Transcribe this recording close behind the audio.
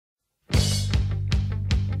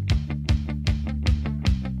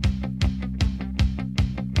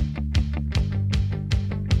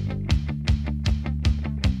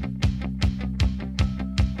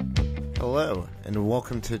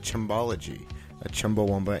welcome to Chumbology, a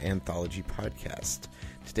Chumbawamba anthology podcast.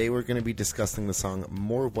 Today we're going to be discussing the song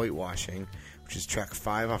More Whitewashing, which is track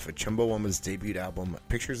 5 off of Chumbawamba's debut album,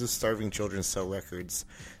 Pictures of Starving Children Sell Records,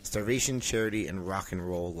 Starvation, Charity, and Rock and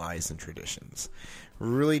Roll, Lies and Traditions.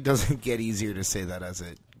 Really doesn't get easier to say that as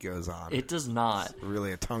it goes on. It does not. It's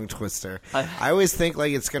really a tongue twister. I always think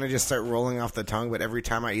like it's going to just start rolling off the tongue, but every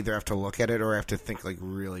time I either have to look at it or I have to think like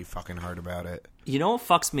really fucking hard about it. You know what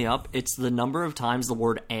fucks me up? It's the number of times the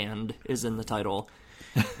word "and" is in the title.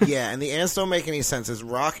 Yeah, and the ands don't make any sense. It's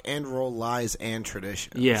rock and roll, lies, and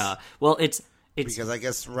traditions. Yeah, well, it's because I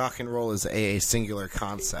guess rock and roll is a singular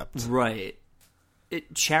concept. Right.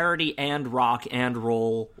 Charity and rock and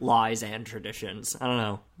roll, lies and traditions. I don't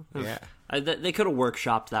know. Yeah. They could have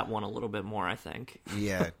workshopped that one a little bit more, I think.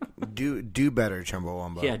 Yeah. Do better,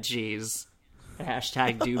 Chumbawamba. Yeah, jeez.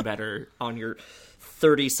 Hashtag do better on your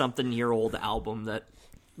 30-something-year-old album that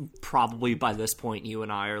probably by this point you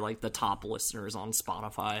and I are like the top listeners on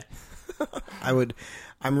Spotify.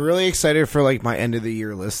 I'm really excited for like my end of the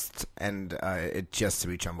year list and it just to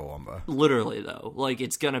be Chumbawamba. Literally though. Like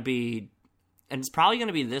it's going to be, and it's probably going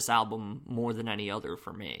to be this album more than any other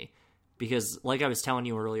for me. Because like I was telling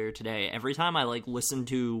you earlier today, every time I like listen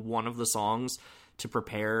to one of the songs to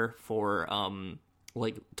prepare for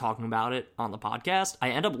like talking about it on the podcast,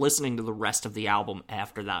 I end up listening to the rest of the album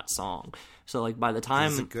after that song. So like by the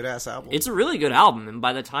time it's a good ass album. It's a really good album, and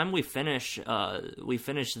by the time we finish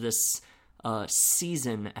this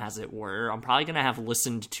season, as it were, I'm probably gonna have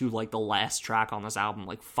listened to like the last track on this album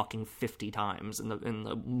like fucking 50 times in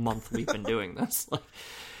the month we've been doing this. Like,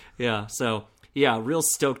 yeah, so yeah, real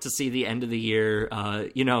stoked to see the end of the year.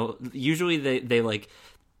 Usually they like.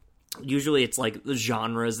 Usually it's like the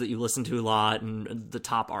genres that you listen to a lot and the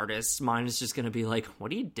top artists. Mine is just going to be like, what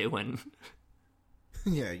are you doing?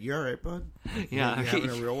 Yeah, you all right, bud? Yeah. You having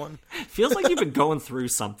a real one? Feels like you've been going through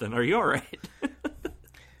something. Are you all right?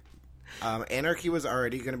 Anarchy was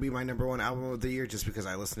already going to be my number one album of the year just because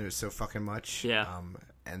I listened to it so fucking much. Yeah.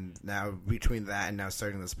 And now between that and now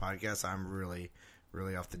starting this podcast, I'm really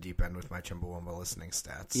off the deep end with my Chumbawamba listening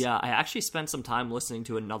stats. Yeah, I actually spent some time listening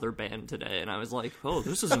to another band today, and I was like, oh,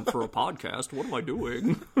 this isn't for a podcast. What am I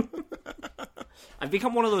doing? I've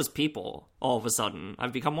become one of those people all of a sudden.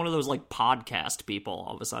 I've become one of those, like, podcast people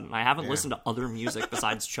all of a sudden. I haven't listened to other music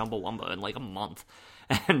besides Chumbawamba in, like, a month.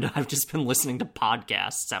 And I've just been listening to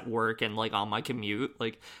podcasts at work and, like, on my commute.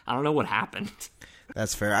 Like, I don't know what happened.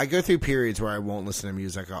 That's fair. I go through periods where I won't listen to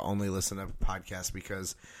music. I'll only listen to podcasts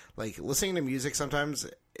because, like, listening to music sometimes,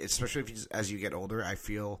 especially as you get older, I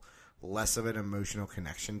feel less of an emotional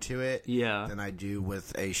connection to it than I do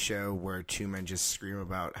with a show where two men just scream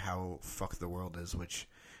about how fucked the world is, which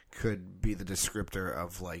could be the descriptor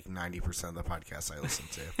of, like, 90% of the podcasts I listen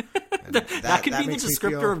to. that could be the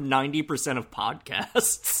descriptor of 90% of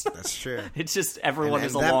podcasts. That's true. It's just everyone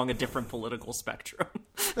is along a different political spectrum.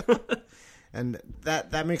 And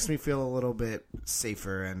that makes me feel a little bit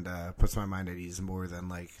safer and puts my mind at ease more than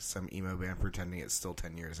like some emo band pretending it's still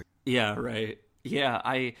 10 years ago. Yeah, right. Yeah,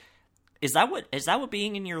 is that what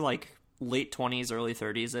being in your like late 20s, early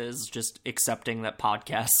 30s is? Just accepting that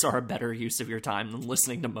podcasts are a better use of your time than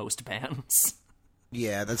listening to most bands.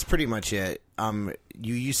 Yeah, that's pretty much it.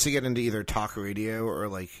 You used to get into either talk radio or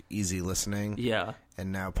like easy listening. Yeah.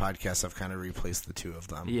 And now podcasts have kind of replaced the two of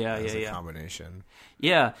them. As a combination.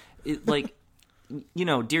 Yeah, you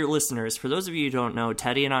know, dear listeners, for those of you who don't know,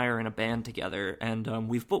 Teddy and I are in a band together, and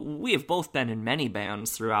we have both been in many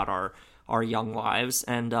bands throughout our young lives,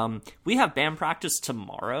 and we have band practice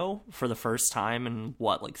tomorrow for the first time in,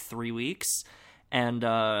 3 weeks? And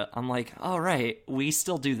I'm like, all right, we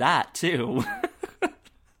still do that, too.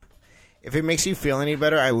 If it makes you feel any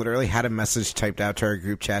better, I literally had a message typed out to our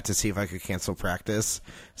group chat to see if I could cancel practice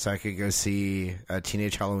so I could go see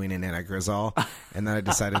Teenage Halloween and Anna Grizzle. And then I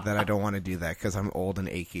decided that I don't want to do that because I'm old and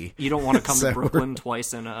achy. You don't want to come to Brooklyn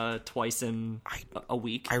twice in a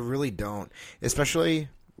week? I really don't. Especially,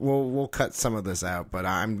 we'll cut some of this out, but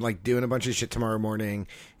I'm like doing a bunch of shit tomorrow morning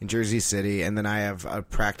in Jersey City, and then I have a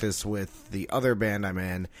practice with the other band I'm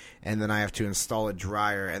in, and then I have to install a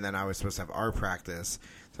dryer, and then I was supposed to have our practice.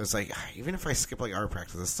 So it's like, even if I skip like our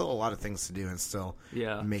practice, there's still a lot of things to do and still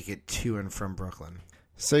make it to and from Brooklyn.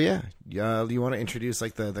 So you want to introduce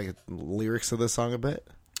like the lyrics of the song a bit?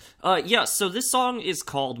 So this song is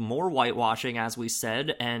called More Whitewashing, as we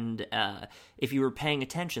said, and if you were paying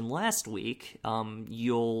attention last week,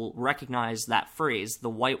 you'll recognize that phrase, the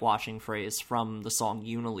whitewashing phrase, from the song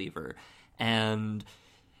Unilever. And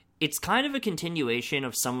it's kind of a continuation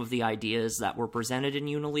of some of the ideas that were presented in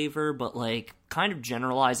Unilever, but like kind of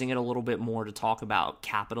generalizing it a little bit more to talk about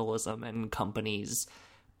capitalism and companies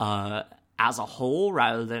as a whole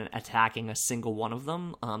rather than attacking a single one of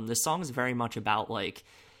them. This song is very much about, like,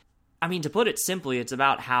 I mean, to put it simply, it's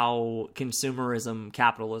about how consumerism,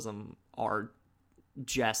 capitalism are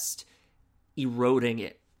just eroding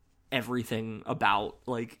everything about,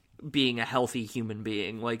 like, being a healthy human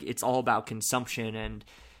being. Like, it's all about consumption, and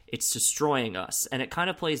it's destroying us. And it kind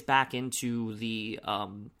of plays back into the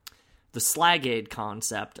Slagade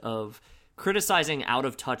concept of criticizing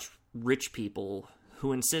out-of-touch rich people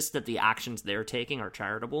who insist that the actions they're taking are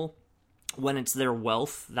charitable, when it's their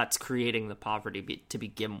wealth that's creating the poverty to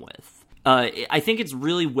begin with. I think it's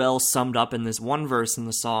really well summed up in this one verse in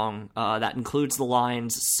the song that includes the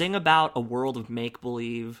lines, "Sing about a world of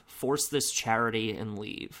make-believe, force this charity and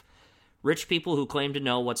leave. Rich people who claim to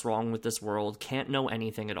know what's wrong with this world can't know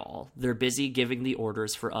anything at all. They're busy giving the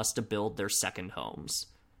orders for us to build their second homes."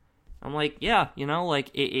 I'm like, yeah, you know, like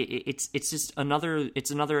it's just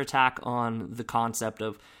another attack on the concept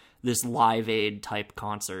of this Live Aid type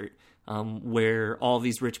concert, where all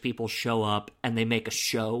these rich people show up and they make a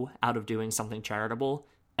show out of doing something charitable,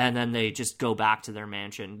 and then they just go back to their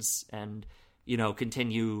mansions and, you know,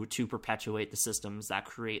 continue to perpetuate the systems that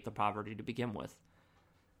create the poverty to begin with.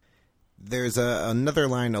 There's another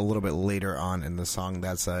line a little bit later on in the song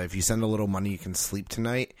that's, if you send a little money, you can sleep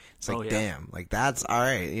tonight. It's like, damn, like, that's all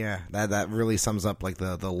right. Yeah, that really sums up, like,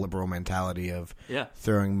 the liberal mentality of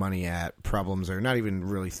throwing money at problems, or not even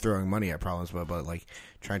really throwing money at problems, but like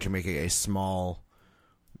trying to make a small,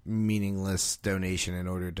 meaningless donation in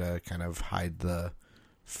order to kind of hide the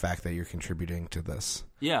fact that you're contributing to this.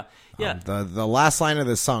 Yeah. The last line of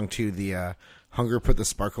this song too, the hunger put the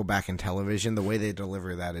sparkle back in television. The way they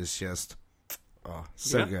deliver that is just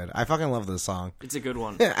so good. I fucking love this song. It's a good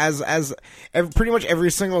one. Pretty much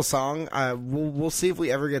every single song. We'll see if we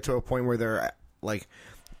ever get to a point where they're like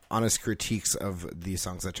honest critiques of these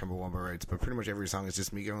songs that Chumbawamba writes. But pretty much every song is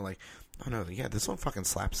just me going like, oh no, yeah, this one fucking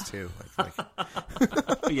slaps too. Like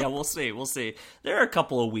yeah, we'll see. There are a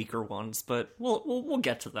couple of weaker ones, but we'll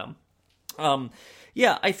get to them.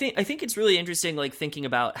 Yeah, I think it's really interesting, like, thinking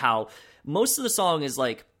about how most of the song is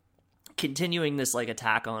like continuing this, like,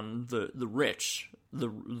 attack on the rich, the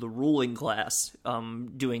ruling class,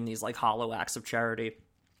 doing these, like, hollow acts of charity.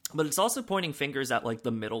 But it's also pointing fingers at, like,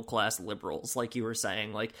 the middle class liberals, like you were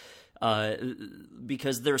saying, like,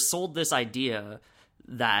 because they're sold this idea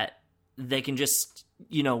that they can just,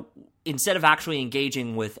 you know, instead of actually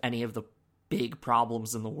engaging with any of the big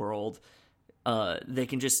problems in the world, they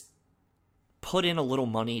can just put in a little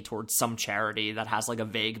money towards some charity that has, like, a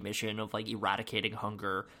vague mission of, like, eradicating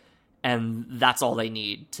hunger, and that's all they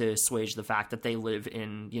need to assuage the fact that they live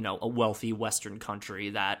in, you know, a wealthy Western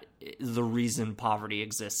country, that the reason poverty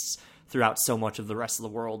exists throughout so much of the rest of the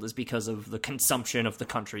world is because of the consumption of the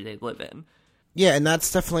country they live in. Yeah, and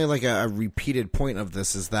that's definitely, like, a repeated point of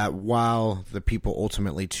this, is that while the people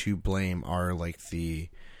ultimately to blame are, like, the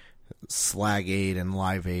Slagade and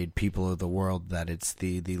Live Aid people of the world, that it's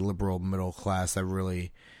the liberal middle class that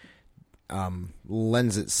really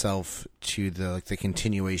lends itself to the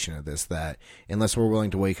continuation of this, that unless we're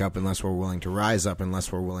willing to wake up, unless we're willing to rise up,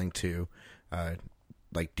 unless we're willing to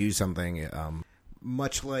do something,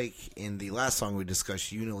 much like in the last song we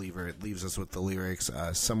discussed, Unilever, it leaves us with the lyrics,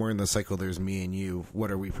 somewhere in the cycle there's me and you, what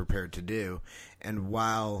are we prepared to do? And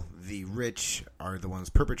while the rich are the ones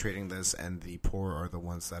perpetrating this and the poor are the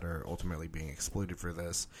ones that are ultimately being exploited for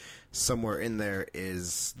this, somewhere in there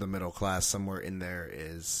is the middle class, somewhere in there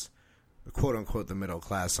is quote-unquote the middle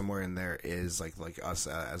class, somewhere in there is like us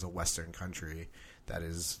as a Western country that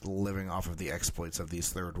is living off of the exploits of these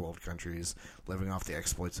third world countries, living off the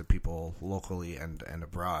exploits of people locally and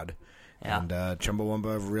abroad. Yeah. And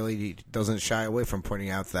Chumbawamba really doesn't shy away from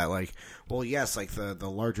pointing out that, like, well, yes, like the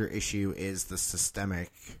larger issue is the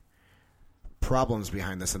systemic problems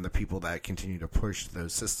behind this and the people that continue to push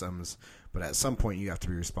those systems. But at some point, you have to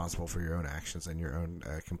be responsible for your own actions and your own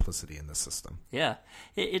complicity in the system. Yeah,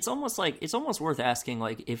 it's almost worth asking,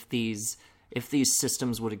 like, if these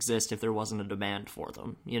systems would exist if there wasn't a demand for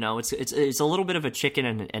them. You know, it's a little bit of a chicken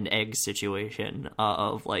and egg situation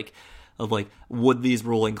of would these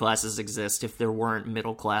ruling classes exist if there weren't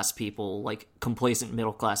middle class people, like complacent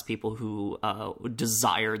middle class people who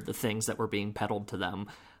desired the things that were being peddled to them,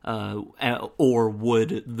 or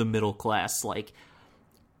would the middle class, like,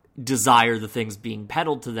 desire the things being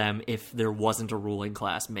peddled to them if there wasn't a ruling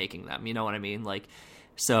class making them? You know what I mean? Like,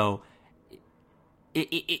 so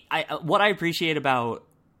what I appreciate about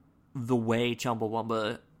the way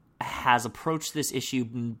Chumbawamba has approached this issue,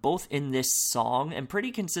 both in this song and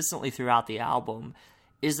pretty consistently throughout the album,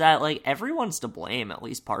 is that, like, everyone's to blame, at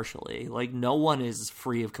least partially. Like, no one is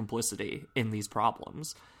free of complicity in these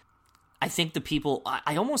problems. I think the people,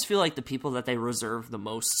 I almost feel like the people that they reserve the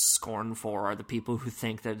most scorn for are the people who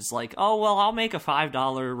think that it's like, oh, well, I'll make a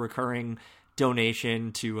 $5 recurring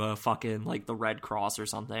donation to fucking like the Red Cross or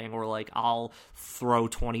something, or like I'll throw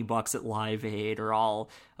 $20 at Live Aid, or I'll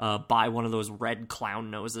buy one of those red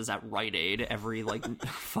clown noses at Rite Aid every like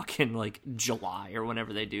fucking like July or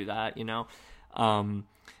whenever they do that, you know.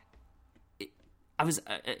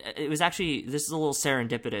 It was actually, this is a little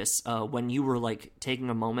serendipitous, when you were like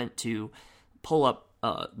taking a moment to pull up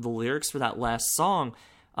the lyrics for that last song.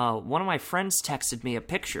 One of my friends texted me a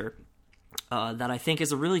picture that I think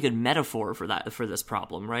is a really good metaphor for this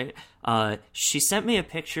problem, right? She sent me a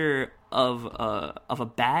picture of a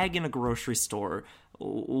bag in a grocery store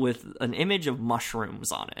with an image of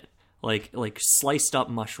mushrooms on it, like sliced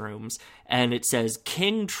up mushrooms, and it says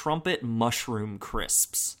King Trumpet Mushroom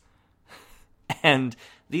Crisps. And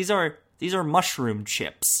these are mushroom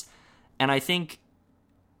chips. And I think,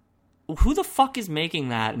 who the fuck is making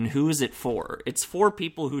that, and who is it for? It's for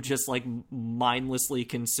people who just like mindlessly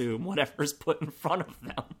consume whatever's put in front of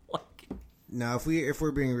them. Like, no, if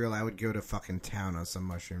we're being real, I would go to fucking town on some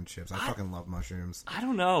mushroom chips. I fucking love mushrooms. I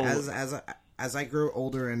don't know. As I grow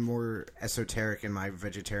older and more esoteric in my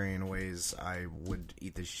vegetarian ways, I would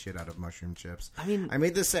eat the shit out of mushroom chips. I mean, I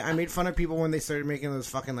made fun of people when they started making those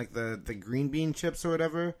fucking like the green bean chips or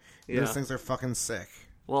whatever. Yeah. Those things are fucking sick.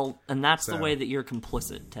 Well, and that's the way that you're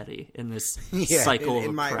complicit, Teddy, in this cycle of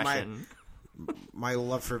oppression. My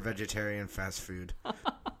love for vegetarian fast food.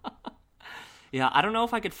 Yeah, I don't know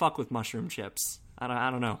if I could fuck with mushroom chips.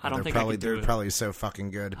 I don't know. I don't think I could do it. They're probably so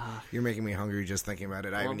fucking good. You're making me hungry just thinking about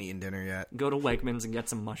it. I haven't eaten dinner yet. Go to Wegmans and get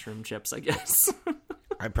some mushroom chips, I guess.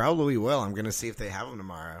 I probably will. I'm going to see if they have them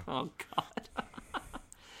tomorrow. Oh, God.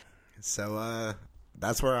 So,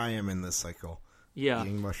 that's where I am in this cycle. Yeah.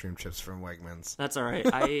 Eating mushroom chips from Wegmans. That's all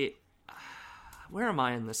right. Where am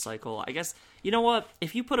I in this cycle? I guess, you know what?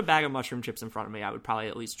 If you put a bag of mushroom chips in front of me, I would probably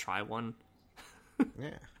at least try one.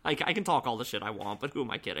 Yeah. I can talk all the shit I want, but who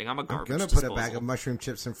am I kidding? I'm a garbage I'm going to put a bag of mushroom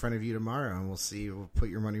chips in front of you tomorrow, and we'll see. We'll put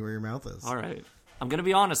your money where your mouth is. All right. I'm going to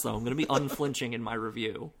be honest, though. I'm going to be unflinching in my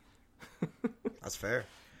review. That's fair.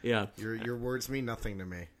 Yeah. Your words mean nothing to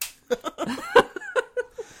me.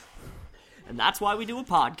 And that's why we do a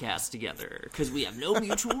podcast together, because we have no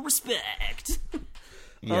mutual respect.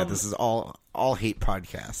 Yeah, this is all hate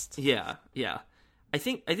podcast. Yeah, yeah. I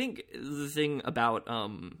think the thing about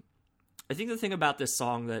this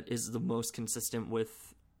song that is the most consistent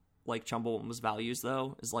with like Chumbawamba's values,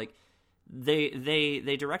 though, is like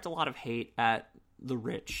they direct a lot of hate at the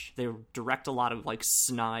rich. They direct a lot of like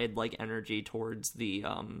snide like energy towards the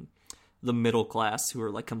middle class, who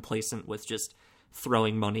are like complacent with just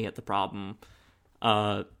throwing money at the problem.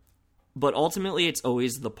 But ultimately, it's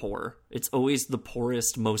always the poor. It's always the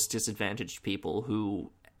poorest, most disadvantaged people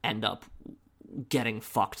who end up getting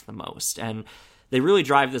fucked the most. And they really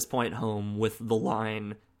drive this point home with the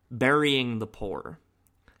line, burying the poor.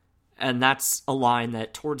 And that's a line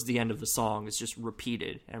that towards the end of the song is just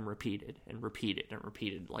repeated and repeated and repeated and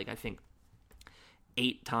repeated. Like, I think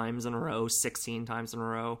 8 times in a row, 16 times in a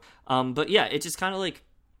row. But yeah, it just kind of like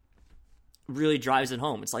really drives it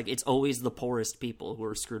home. It's like, it's always the poorest people who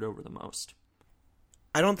are screwed over the most.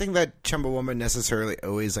 I don't think that Chumbawamba necessarily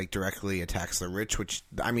always like directly attacks the rich, which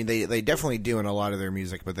I mean they definitely do in a lot of their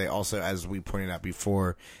music, but they also, as we pointed out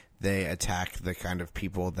before, they attack the kind of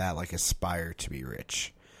people that like aspire to be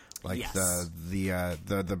rich, like yes.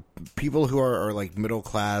 the people who are like middle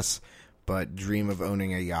class but dream of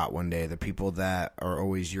owning a yacht one day, the people that are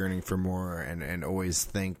always yearning for more and always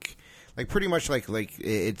think. Like pretty much like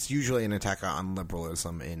it's usually an attack on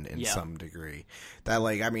liberalism in some degree. That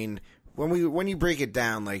like, I mean, when you break it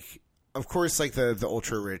down, like of course like the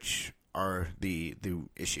ultra rich are the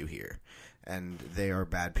issue here, and they are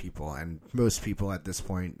bad people, and most people at this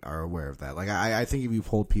point are aware of that. Like I think if you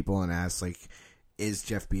polled people and asked like, is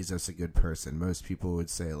Jeff Bezos a good person, most people would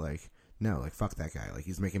say like, no, like fuck that guy. Like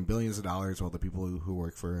he's making billions of dollars while the people who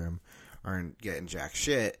work for him aren't getting jack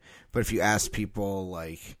shit. But if you ask people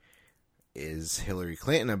like, is Hillary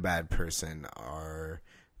Clinton a bad person? Are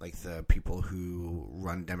like the people who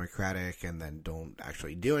run Democratic and then don't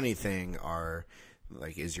actually do anything? Are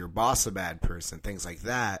like, is your boss a bad person? Things like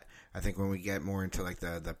that. I think when we get more into like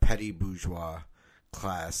the petty bourgeois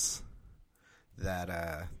class,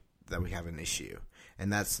 that we have an issue.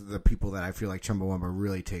 And that's the people that I feel like Chumbawamba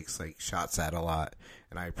really takes like shots at a lot,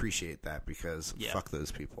 and I appreciate that because fuck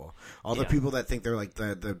those people. All the people that think they're like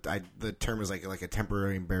the term is like a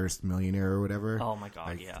temporary embarrassed millionaire or whatever. Oh my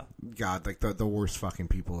god, like, God, like the worst fucking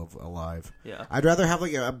people alive. Yeah, I'd rather have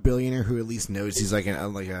like a billionaire who at least knows he's like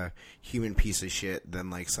a human piece of shit than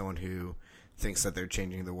like someone who thinks that they're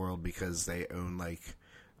changing the world because they own like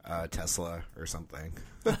Tesla or something.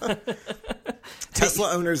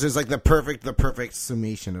 Tesla owners is like the perfect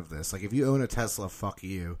summation of this. Like, if you own a Tesla, fuck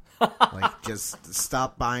you. Like, just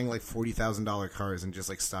stop buying like $40,000 cars and just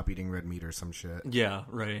like stop eating red meat or some shit. Yeah,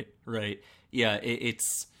 right. Yeah,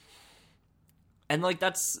 it's... And, like,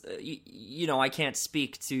 that's, you know, I can't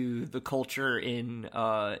speak to the culture in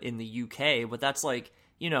the UK, but that's, like,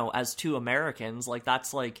 you know, as two Americans, like,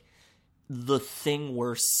 that's, like, the thing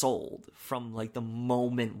we're sold from, like, the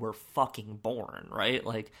moment we're fucking born, right?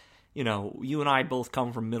 Like, you know, you and I both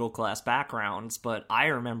come from middle-class backgrounds, but I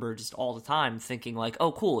remember just all the time thinking, like,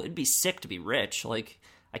 oh, cool, it'd be sick to be rich, like...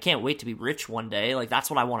 I can't wait to be rich one day. Like, that's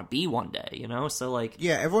what I want to be one day, you know? So, like...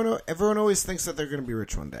 Yeah, everyone always thinks that they're going to be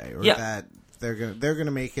rich one day. Or that they're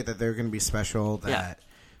gonna make it, that they're going to be special, that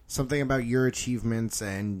something about your achievements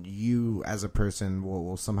and you as a person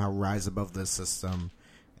will somehow rise above this system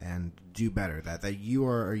and do better. That you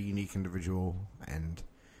are a unique individual. And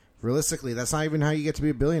realistically, that's not even how you get to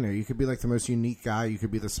be a billionaire. You could be, like, the most unique guy. You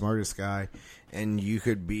could be the smartest guy. And you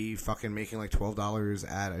could be fucking making, like, $12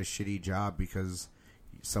 at a shitty job because...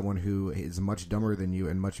 someone who is much dumber than you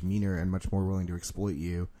and much meaner and much more willing to exploit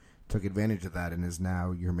you took advantage of that and is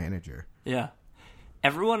now your manager. Yeah.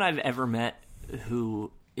 Everyone I've ever met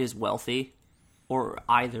who is wealthy or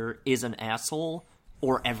either is an asshole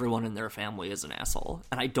or everyone in their family is an asshole.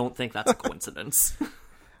 And I don't think that's a coincidence.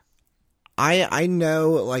 I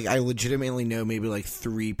know, like, I legitimately know maybe like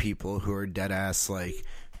 3 people who are dead ass, like,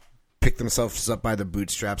 picked themselves up by the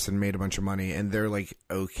bootstraps and made a bunch of money, and they're like,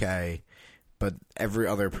 okay. But every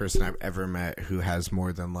other person I've ever met who has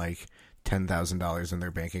more than, like, $10,000 in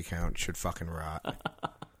their bank account should fucking rot.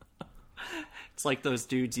 It's like those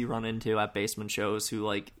dudes you run into at basement shows who,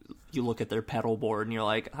 like, you look at their pedal board and you're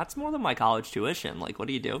like, that's more than my college tuition. Like, what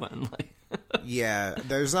are you doing? Like, yeah,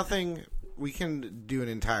 there's nothing... We can do an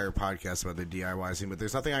entire podcast about the DIY scene, but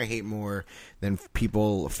there's nothing I hate more than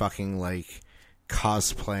people fucking, like,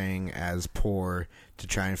 cosplaying as poor to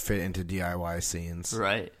try and fit into DIY scenes.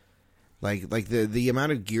 Right. Like the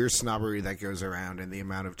amount of gear snobbery that goes around and the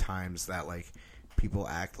amount of times that, like, people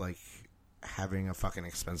act like having a fucking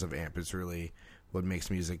expensive amp is really what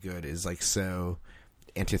makes music good is, like, so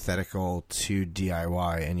antithetical to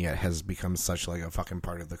DIY and yet has become such, like, a fucking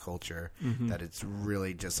part of the culture that it's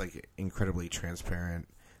really just, like, incredibly transparent,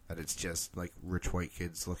 that it's just, like, rich white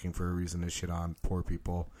kids looking for a reason to shit on poor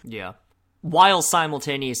people. Yeah. While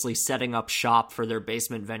simultaneously setting up shop for their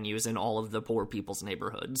basement venues in all of the poor people's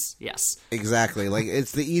neighborhoods. Yes. Exactly. Like,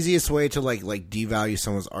 it's the easiest way to, like devalue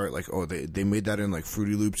someone's art. Like, oh, they made that in, like,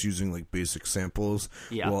 Fruity Loops using, like, basic samples.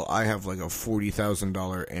 Yeah. Well, I have, like, a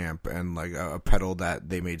 $40,000 amp and, like, a pedal that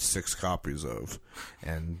they made 6 copies of.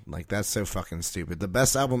 And, like, that's so fucking stupid. The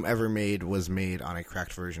best album ever made was made on a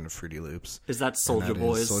cracked version of Fruity Loops. Is that Soulja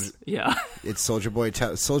Boy's? Yeah. It's Soulja Boy.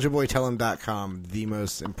 SouljaBoyTellHim.com, the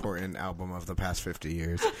most important album of the past 50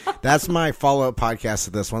 years. That's my follow-up podcast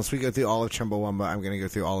to this. Once we go through all of Chumbawamba, I'm going to go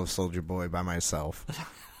through all of Soulja Boy by myself.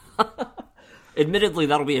 Admittedly,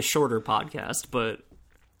 that'll be a shorter podcast, but...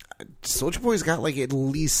 Soulja Boy's got, like, at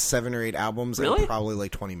least 7 or 8 albums really? And probably,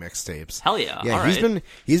 like, 20 mixtapes. Hell yeah. Yeah, all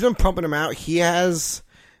he's been pumping them out. He has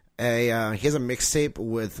a mixtape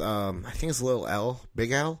with, I think it's Lil L,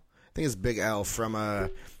 Big L? I think it's Big L from,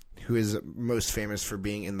 who is most famous for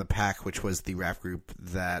being in The Pack, which was the rap group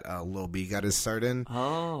that Lil B got his start in.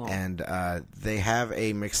 Oh. And they have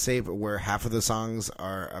a mixtape where half of the songs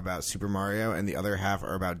are about Super Mario and the other half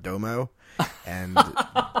are about Domo. And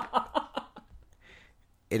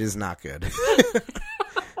it is not good.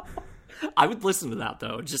 I would listen to that,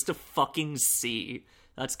 though, just to fucking see.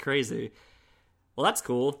 That's crazy. Well, that's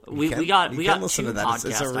cool. We got 2 podcast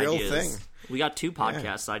it's a real ideas. thing. We got 2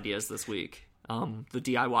 podcast ideas this week. The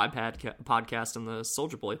DIY podcast and the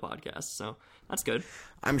Soulja Boy podcast. So that's good.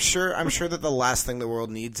 I'm sure that the last thing the world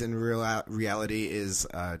needs in reality is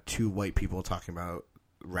 2 white people talking about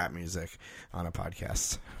rap music on a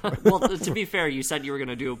podcast. Well, to be fair, you said you were going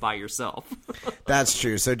to do it by yourself. That's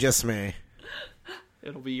true. So just me.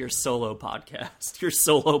 It'll be your solo podcast, your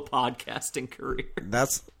solo podcasting career.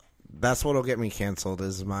 That's what'll get me canceled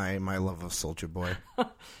is my love of Soulja Boy.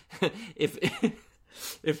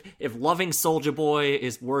 If loving Soulja Boy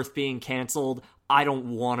is worth being canceled, I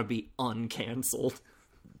don't want to be uncanceled.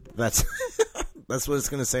 That's what it's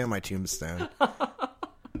going to say on my tombstone.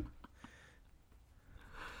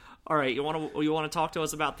 All right, you want to talk to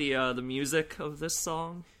us about the music of this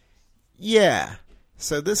song? Yeah.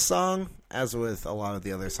 So this song, as with a lot of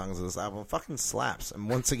the other songs of this album, fucking slaps. And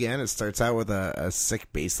once again, it starts out with a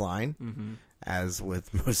sick bass line, as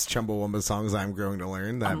with most Chumbawamba songs I'm growing to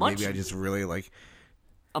learn, that maybe I just really like.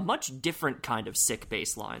 a much different kind of sick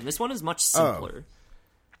bass line. This one is much simpler.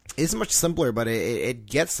 It's much simpler, but it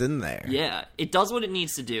gets in there. Yeah, it does what it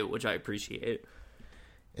needs to do, which I appreciate.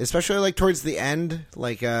 Especially like towards the end,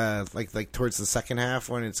 like towards the second half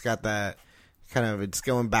when it's got that kind of, it's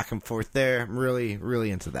going back and forth there. I'm really,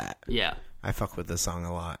 really into that. Yeah. I fuck with this song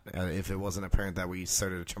a lot. If it wasn't apparent that we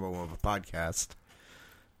started a Chumbawamba podcast,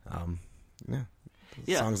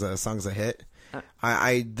 song's a hit.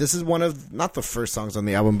 This is one of, not the first songs on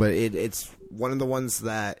the album, but it's one of the ones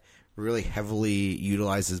that really heavily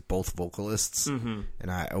utilizes both vocalists, and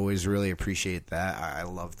I always really appreciate that. I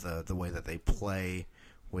love the way that they play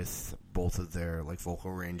with both of their like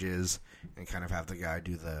vocal ranges and kind of have the guy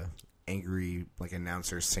do the angry like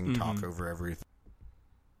announcer sing talk over everything.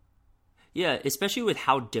 Yeah, especially with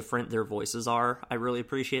how different their voices are. I really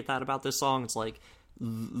appreciate that about this song. It's like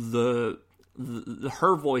her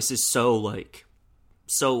voice is so like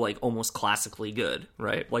almost classically good,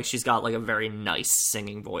 right? Like she's got like a very nice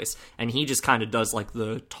singing voice, and he just kind of does like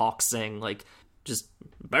the talk sing, like just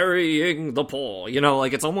burying the poor, you know,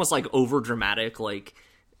 like it's almost like over dramatic, like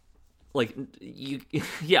you.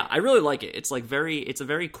 Yeah, I really like it. It's like it's a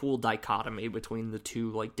very cool dichotomy between the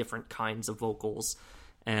two like different kinds of vocals,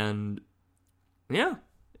 and yeah,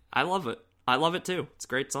 I love it. I love it too. It's a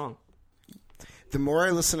great song. The more I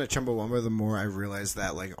listen to Chumbawamba, the more I realize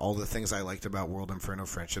that like all the things I liked about World Inferno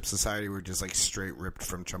Friendship Society were just like straight ripped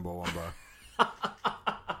from Chumbawamba.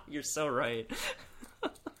 You're so right.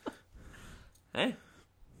 Hey,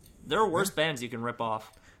 there are worse bands you can rip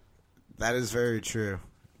off. That is very true.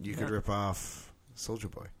 You could rip off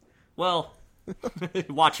Soulja Boy. Well,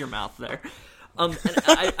 watch your mouth there. And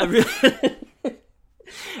I really,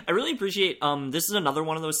 I really appreciate. This is another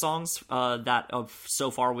one of those songs that so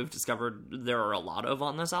far we've discovered there are a lot of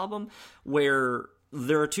on this album, where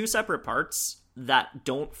there are two separate parts that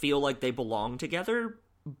don't feel like they belong together,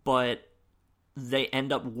 but they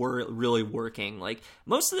end up really working. Like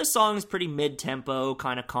most of the song is pretty mid-tempo,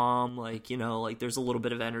 kind of calm. Like, you know, like there's a little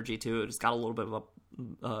bit of energy to it. It's got a little bit of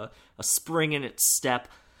a spring in its step,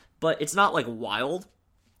 but it's not like wild.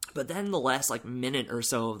 But then the last like minute or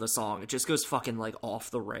so of the song, it just goes fucking like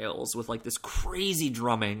off the rails with like this crazy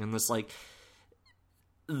drumming and this like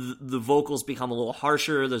the vocals become a little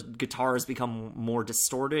harsher, the guitars become more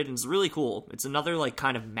distorted, and it's really cool. It's another like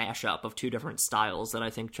kind of mashup of two different styles that I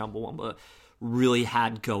think Chumbawamba really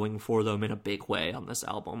had going for them in a big way on this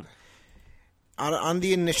album. On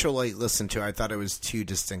the initial like listen to, I thought it was two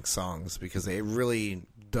distinct songs because it really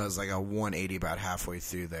does like a 180 about halfway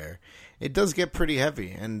through there. It does get pretty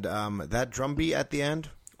heavy, and that drum beat at the end,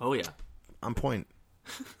 oh yeah, on point.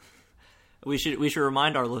 We should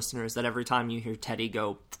remind our listeners that every time you hear Teddy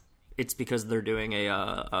go, it's because they're doing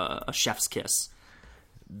a chef's kiss.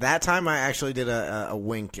 That time I actually did a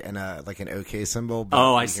wink and like an OK symbol.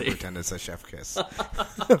 But I see. can pretend it's a chef kiss.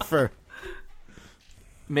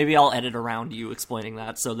 Maybe I'll edit around you explaining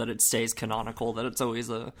that so that it stays canonical, that it's always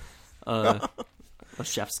a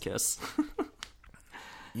chef's kiss.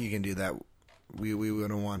 You can do that. We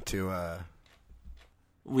wouldn't want to.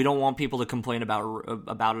 We don't want people to complain about it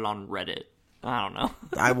on Reddit. I don't know.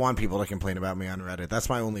 I want people to complain about me on Reddit. That's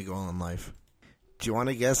my only goal in life. Do you want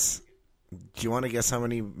to guess? Do you want to guess how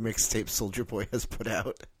many mixtapes Soulja Boy has put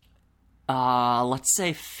out? Let's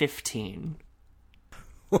say 15.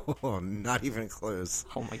 Oh, not even close.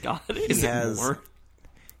 Oh my god, is it more?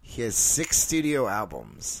 He has 6 studio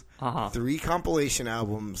albums, 3 compilation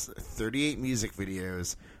albums, 38 music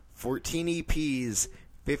videos, 14 EPs,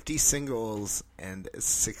 50 singles, and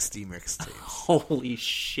 60 mixtapes. Holy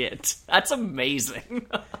shit. That's amazing.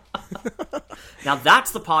 Now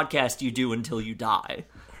that's the podcast you do until you die.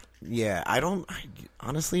 Yeah,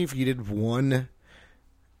 honestly, if you did one,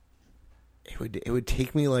 it would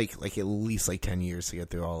take me like at least like 10 years to get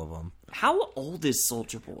through all of them. How old is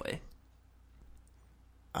Soulja Boy?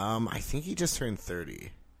 I think he just turned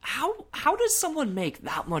 30. How does someone make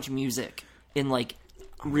that much music in like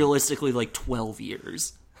realistically like 12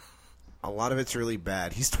 years? A lot of it's really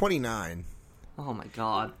bad. He's 29. Oh my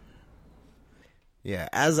god. Yeah,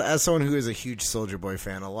 as someone who is a huge Soulja Boy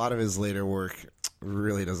fan, a lot of his later work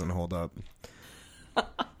really doesn't hold up.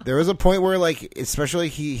 There was a point where, like, especially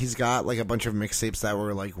he's got like a bunch of mixtapes that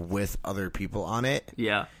were like with other people on it.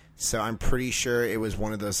 Yeah. So I'm pretty sure it was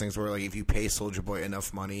one of those things where, like, if you pay Soulja Boy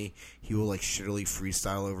enough money, he will like shittily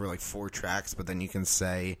freestyle over like 4 tracks, but then you can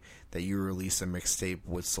say that you release a mixtape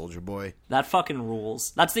with Soulja Boy. That fucking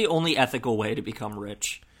rules. That's the only ethical way to become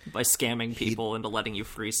rich, by scamming people into letting you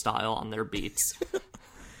freestyle on their beats.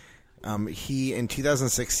 He in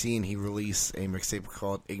 2016 he released a mixtape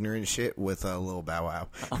called "Ignorant Shit" with Lil Bow Wow.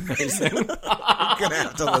 Amazing. I'm gonna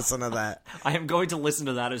have to listen to that. I am going to listen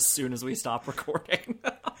to that as soon as we stop recording.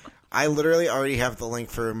 I literally already have the link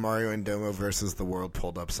for Mario and Domo versus the World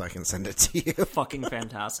pulled up, so I can send it to you. Fucking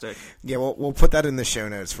fantastic. Yeah, we'll put that in the show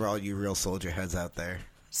notes for all you real soldier heads out there.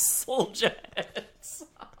 Soldier heads.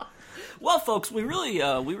 Well, folks, we really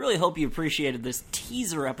hope you appreciated this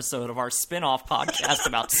teaser episode of our spin-off podcast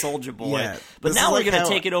about Soulja Boy. Yeah, but now we're going to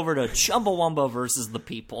take it over to Chumbawamba versus the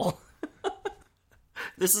People.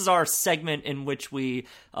 This is our segment in which we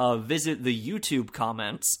visit the YouTube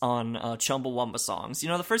comments on Chumbawamba songs. You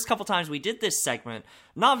know, the first couple times we did this segment,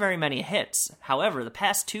 not very many hits. However, the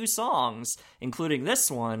past 2 songs, including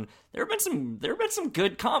this one, there have been some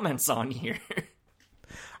good comments on here.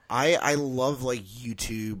 I love like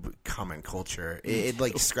YouTube comment culture. It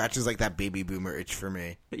like scratches like that baby boomer itch for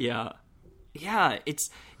me. Yeah, it's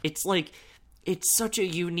like it's such a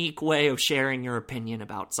unique way of sharing your opinion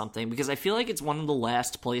about something, because I feel like it's one of the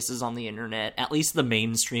last places on the internet, at least the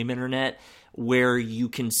mainstream internet, where you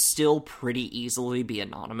can still pretty easily be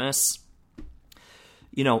anonymous.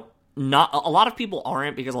 You know, not a lot of people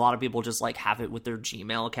aren't, because a lot of people just like have it with their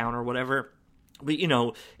Gmail account or whatever. But you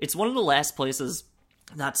know, it's one of the last places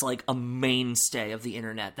that's like a mainstay of the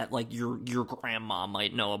internet that like your grandma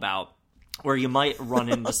might know about, where you might run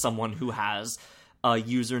into someone who has a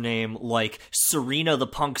username like Serena the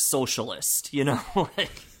Punk Socialist, you know,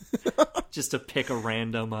 like just to pick a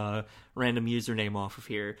random username off of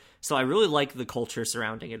here. So I really like the culture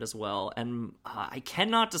surrounding it as well, and I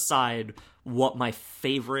cannot decide what my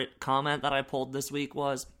favorite comment that I pulled this week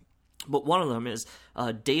was. But one of them is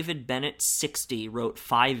David Bennett 60 wrote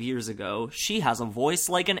 5 years ago, "She has a voice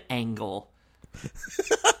like an angle."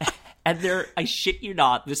 And there, I shit you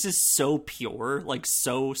not, this is so pure, like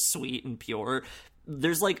so sweet and pure.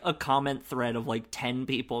 There's like a comment thread of like 10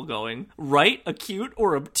 people going, "Right? Acute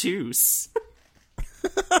or obtuse?"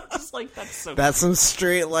 Just like, that's so That's some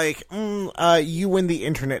straight like, you win the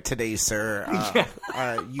internet today, sir.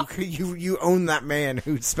 You own that man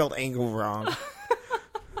who spelled angle wrong.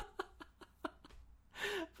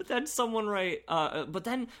 But then someone but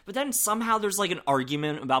then somehow there's like an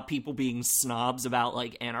argument about people being snobs about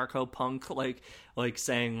like anarcho-punk, like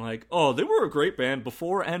saying like, "Oh, they were a great band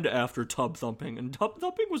before and after Tub Thumping, and Tub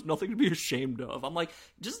Thumping was nothing to be ashamed of." I'm like,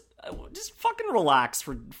 just fucking relax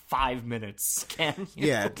for 5 minutes, can you?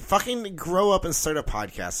 Yeah, fucking grow up and start a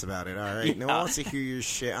podcast about it, all right? Yeah. No one wants to hear your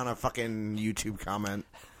shit on a fucking YouTube comment.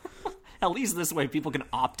 At least this way people can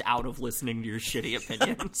opt out of listening to your shitty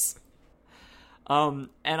opinions. And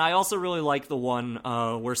I also really like the one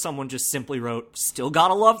where someone just simply wrote, "Still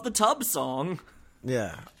gotta love the Tub song."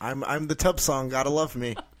 Yeah, I'm the Tub song, gotta love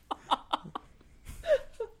me.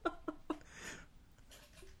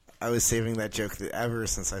 I was saving that joke ever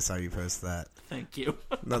since I saw you post that. Thank you.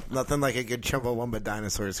 Nothing like a good Chumbawamba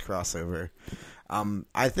Dinosaurs crossover.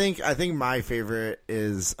 I think my favorite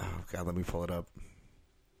is, oh god, let me pull it up.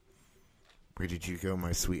 Where did you go,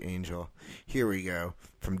 my sweet angel? Here we go.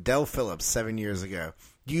 From Del Phillips 7 years ago.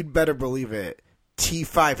 "You'd better believe it.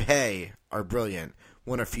 T5 Hey are brilliant.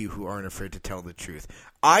 One of few who aren't afraid to tell the truth.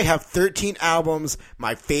 I have 13 albums.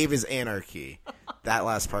 My fave is Anarchy." That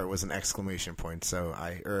last part was an exclamation point, so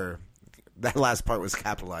that last part was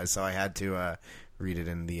capitalized, so I had to read it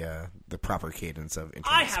in the proper cadence of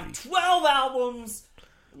internet I have speak. 12 albums.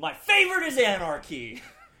 My favorite is Anarchy.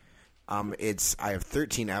 I have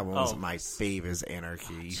 13 albums. Oh. My fave is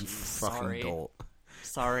Anarchy. You fucking sorry. dolt.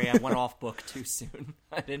 Sorry, I went off book too soon.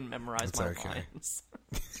 I didn't memorize my okay. lines.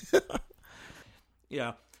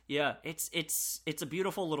 Yeah. It's a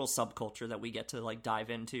beautiful little subculture that we get to like dive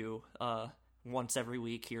into once every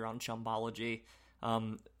week here on Chumbology.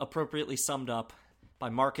 Appropriately summed up by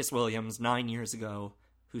Marcus Williams 9 years ago,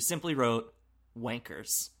 who simply wrote,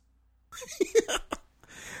 "Wankers."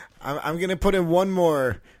 I'm going to put in one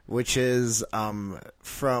more, which is from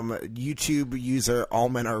YouTube user All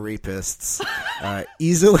Men Are Rapists.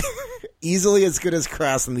 Easily as good as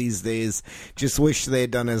Crass in these days. Just wish they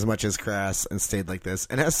had done as much as Crass and stayed like this.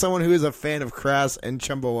 And as someone who is a fan of Crass and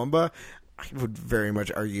Chumbawamba, I would very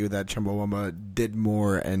much argue that Chumbawamba did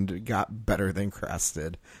more and got better than Crass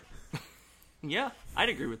did. Yeah, I'd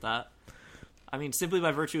agree with that. I mean, simply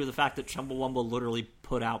by virtue of the fact that Chumbawamba literally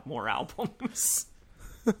put out more albums.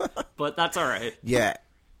 But that's all right. Yeah.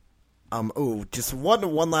 Just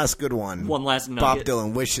one last good one. One last nugget.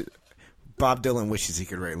 Bob Dylan wishes he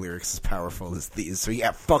could write lyrics as powerful as these. So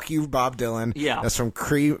yeah, fuck you, Bob Dylan. Yeah. That's from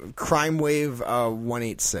Crime Wave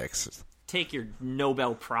 186. take your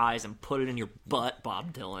Nobel Prize and put it in your butt,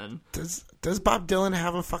 Bob Dylan. Does Bob Dylan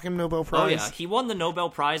have a fucking Nobel Prize? Oh yeah, he won the Nobel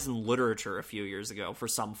Prize in literature a few years ago for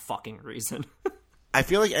some fucking reason. I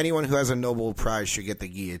feel like anyone who has a Nobel Prize should get the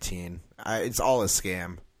guillotine. It's all a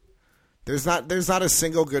scam. There's not a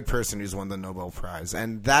single good person who's won the Nobel Prize,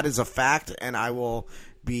 and that is a fact. And I will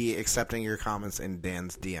be accepting your comments in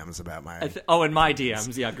Dan's DMs about my. In my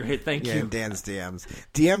DMs, yeah, great, thank you. Yeah, in Dan's DMs.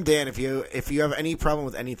 DM Dan if you have any problem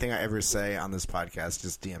with anything I ever say on this podcast,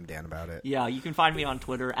 just DM Dan about it. Yeah, you can find me on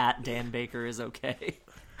Twitter at Dan Baker is okay.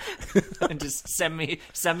 And just send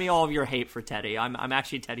me all of your hate for Teddy. I'm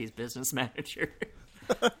actually Teddy's business manager.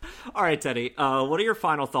 All right, Teddy. What are your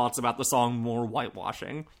final thoughts about the song "More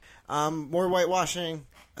Whitewashing"? More whitewashing,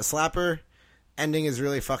 a slapper. Ending is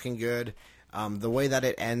really fucking good. The way that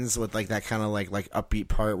it ends with like that kind of like upbeat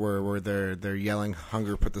part where they're yelling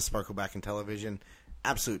 "Hunger, put the sparkle back in television,"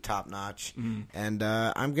 absolute top notch. And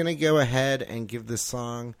I'm gonna go ahead and give this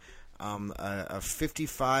song a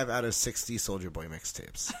 55 out of 60 Soulja Boy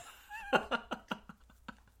mixtapes.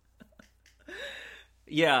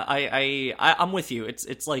 Yeah, I'm with you.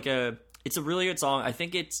 It's a really good song. I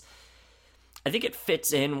think it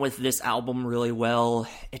fits in with this album really well.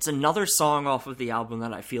 It's another song off of the album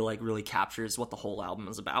that I feel like really captures what the whole album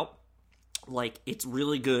is about. Like, it's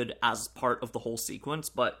really good as part of the whole sequence,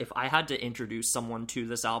 but if I had to introduce someone to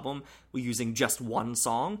this album using just one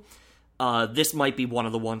song, this might be one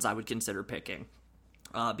of the ones I would consider picking.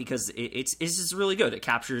 Because it's just really good. It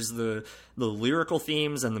captures the lyrical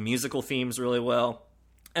themes and the musical themes really well.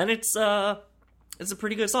 And it's a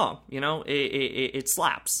pretty good song, you know? It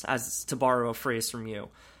slaps, as to borrow a phrase from you.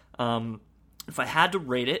 If I had to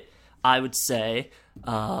rate it, I would say,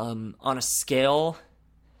 on a scale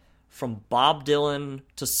from Bob Dylan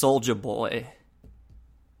to Soulja Boy,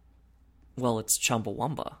 well, it's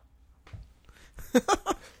Chumbawamba.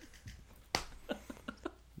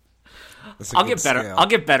 I'll get better. Scale. I'll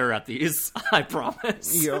get better at these. I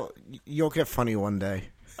promise. You'll get funny one day.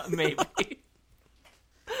 Maybe.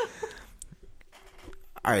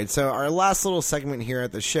 All right, so our last little segment here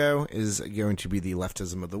at the show is going to be the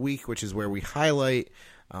Leftism of the Week, which is where we highlight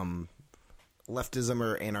leftism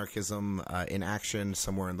or anarchism in action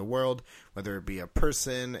somewhere in the world, whether it be a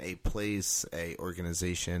person, a place, a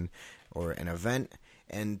organization, or an event.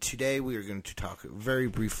 And today we are going to talk very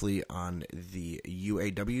briefly on the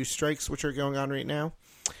UAW strikes, which are going on right now.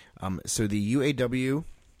 So the UAW,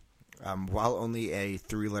 while only a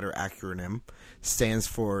three-letter acronym, stands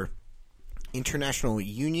for International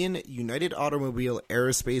Union, United Automobile,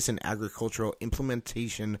 Aerospace, and Agricultural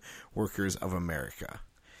Implementation Workers of America.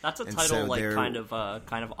 That's a title kind of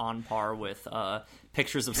on par with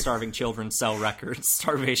Pictures of Starving Children Sell Records,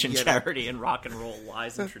 Starvation Charity, and Rock and Roll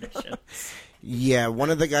Lies and Tradition. Yeah, one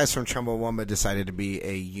of the guys from Chumbawamba decided to be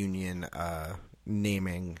a union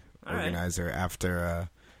naming organizer after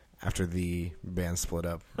the band split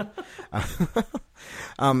up.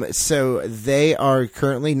 So they are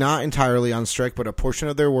currently not entirely on strike, but a portion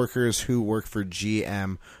of their workers who work for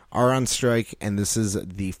GM are on strike, and this is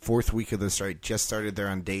the fourth week of the strike. Just started. They're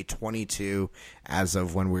on day 22 as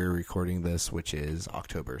of when we're recording this, which is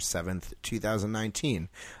October 7th, 2019.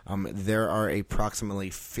 There are approximately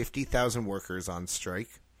 50,000 workers on strike.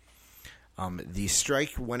 The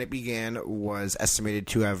strike, when it began, was estimated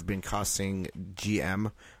to have been costing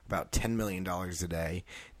GM about $10 million a day.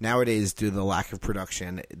 Nowadays, due to the lack of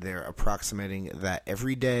production, they're approximating that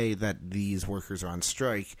every day that these workers are on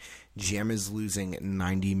strike, GM is losing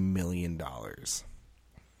 $90 million.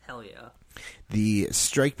 Hell yeah. The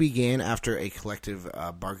strike began after a collective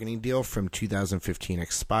bargaining deal from 2015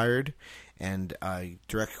 expired, and a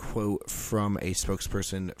direct quote from a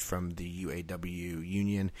spokesperson from the UAW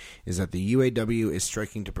union is that the UAW is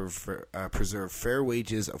striking to preserve fair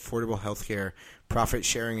wages, affordable health care, profit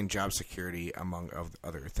sharing, and job security, among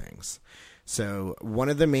other things. So one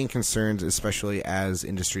of the main concerns, especially as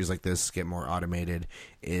industries like this get more automated,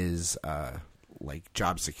 is like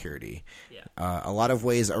job security. Yeah. A lot of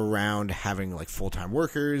ways around having like full-time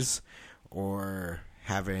workers or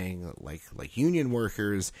having like union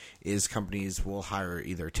workers is companies will hire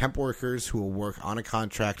either temp workers who will work on a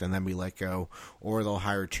contract and then be let go, or they'll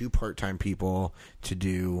hire two part-time people to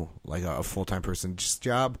do like a full-time person's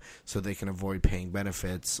job so they can avoid paying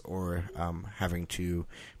benefits or having to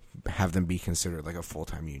have them be considered like a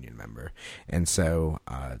full-time union member. And so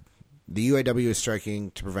the UAW is striking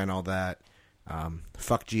to prevent all that.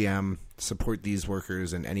 Fuck GM, support these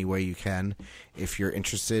workers in any way you can. If you're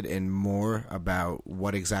interested in more about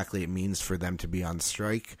what exactly it means for them to be on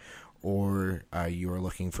strike, or you are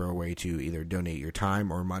looking for a way to either donate your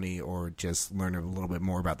time or money or just learn a little bit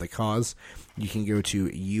more about the cause, you can go to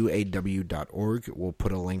uaw.org. We'll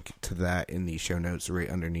put a link to that in the show notes right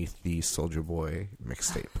underneath the Soulja Boy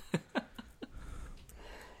mixtape.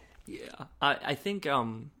 Yeah, I think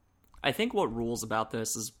what rules about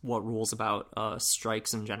this is what rules about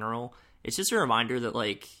strikes in general. It's just a reminder that,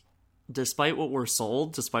 like, despite what we're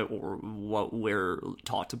sold, despite what we're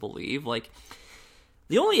taught to believe, like,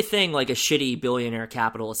 the only thing, like, a shitty billionaire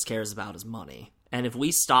capitalist cares about is money. And if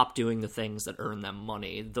we stop doing the things that earn them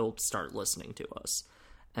money, they'll start listening to us.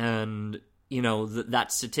 And, you know,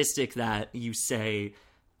 that statistic that you say,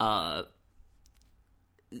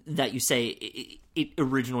 it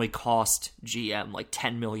originally cost GM like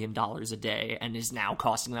 $10 million a day and is now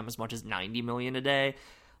costing them as much as $90 million a day.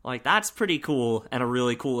 Like, that's pretty cool and a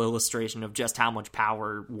really cool illustration of just how much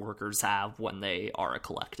power workers have when they are a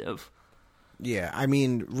collective. Yeah, I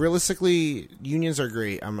mean, realistically, unions are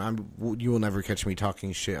great. You will never catch me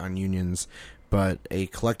talking shit on unions, but a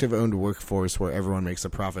collective-owned workforce where everyone makes a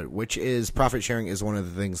profit, which is profit sharing, is one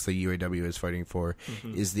of the things the UAW is fighting for,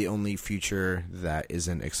 is the only future that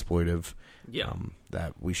isn't exploitive. Yeah.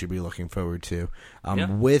 That we should be looking forward to.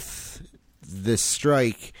 Yeah. With this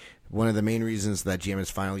strike, one of the main reasons that GM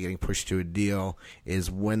is finally getting pushed to a deal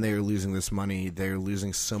is when they're losing this money, they're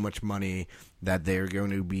losing so much money that they're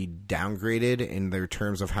going to be downgraded in their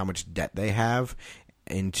terms of how much debt they have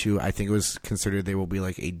into, I think it was considered they will be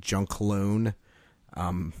like a junk loan,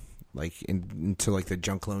 like into like the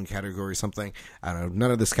junk loan category or something. I don't know.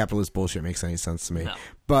 None of this capitalist bullshit makes any sense to me. No.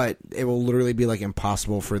 But it will literally be like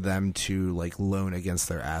impossible for them to like loan against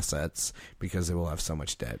their assets because they will have so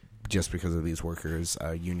much debt just because of these workers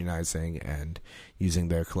unionizing and using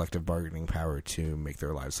their collective bargaining power to make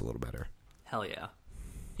their lives a little better. Hell yeah.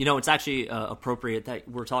 You know, it's actually appropriate that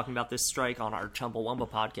we're talking about this strike on our Chumbawamba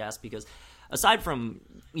podcast because aside from,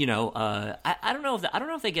 you know, I don't know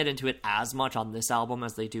if they get into it as much on this album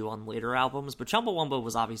as they do on later albums, but Chumbawamba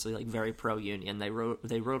was obviously like very pro-union. They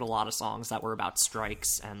wrote a lot of songs that were about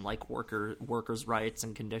strikes and like workers' rights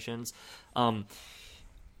and conditions.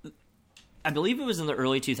 I believe it was in the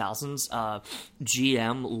early 2000s,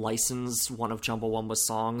 GM licensed one of Chumbawamba's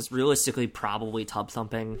songs, realistically probably Tub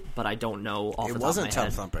Thumping, but I don't know off the top of my head. It wasn't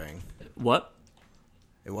Tub Thumping. What?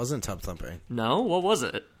 It wasn't Tub Thumping. No? What was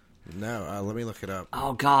it? No, let me look it up.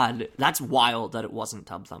 Oh, God. That's wild that it wasn't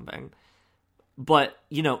Tub Thumping. But,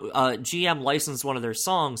 you know, GM licensed one of their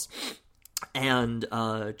songs, and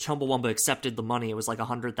Chumbawamba accepted the money. It was like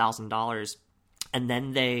 $100,000. And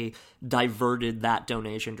then they diverted that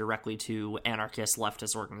donation directly to anarchist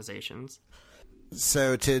leftist organizations.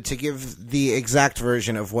 So to give the exact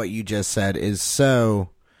version of what you just said is Chumbawamba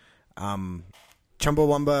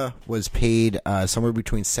was paid somewhere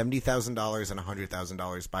between $70,000 and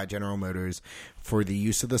 $100,000 by General Motors for the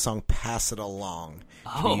use of the song Pass It Along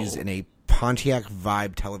to be used in a Pontiac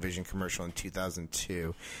Vibe television commercial in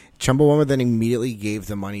 2002. Chumbawamba then immediately gave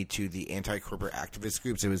the money to the anti-corporate activist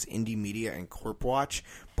groups. It was Indie Media and Corp Watch,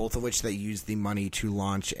 both of which they used the money to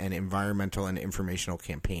launch an environmental and informational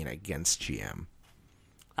campaign against GM.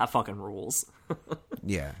 That fucking rules.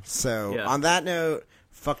 Yeah. So on that note,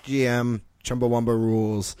 fuck GM. Chumbawamba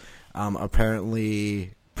rules.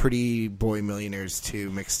 Apparently, Pretty Boy Millionaires 2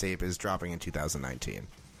 mixtape is dropping in 2019.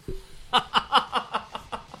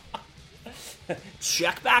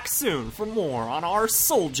 Check back soon for more on our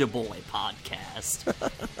Soulja Boy podcast.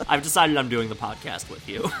 I've decided I'm doing the podcast with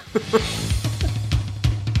you.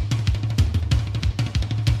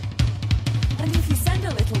 And if you send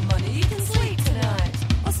a little money, you can sleep tonight.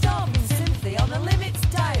 Or starving sympathy on a limits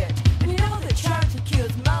diet. And you know that charity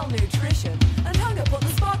cures malnutrition. And hunger put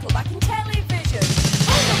the sparkle back in television.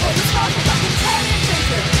 Hunger put the sparkle back in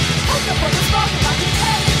television. Hunger put the sparkle back in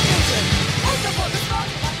television. Hunger put the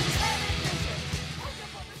sparkle back in television.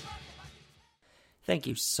 Thank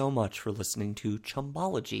you so much for listening to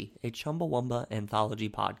Chumbology, a Chumbawamba anthology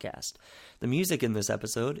podcast. The music in this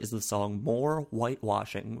episode is the song More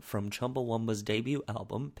Whitewashing from Chumbawamba's debut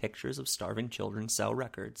album, Pictures of Starving Children Sell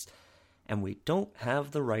Records. And we don't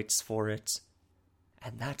have the rights for it.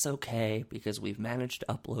 And that's okay, because we've managed to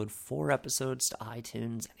upload 4 episodes to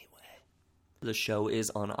iTunes anyway. The show is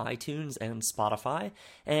on iTunes and Spotify,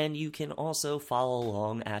 and you can also follow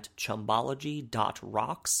along at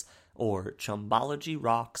chumbology.rocks or Chumbology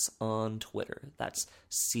Rocks on Twitter. That's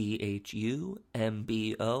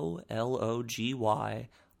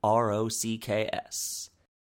ChumbologyRocks.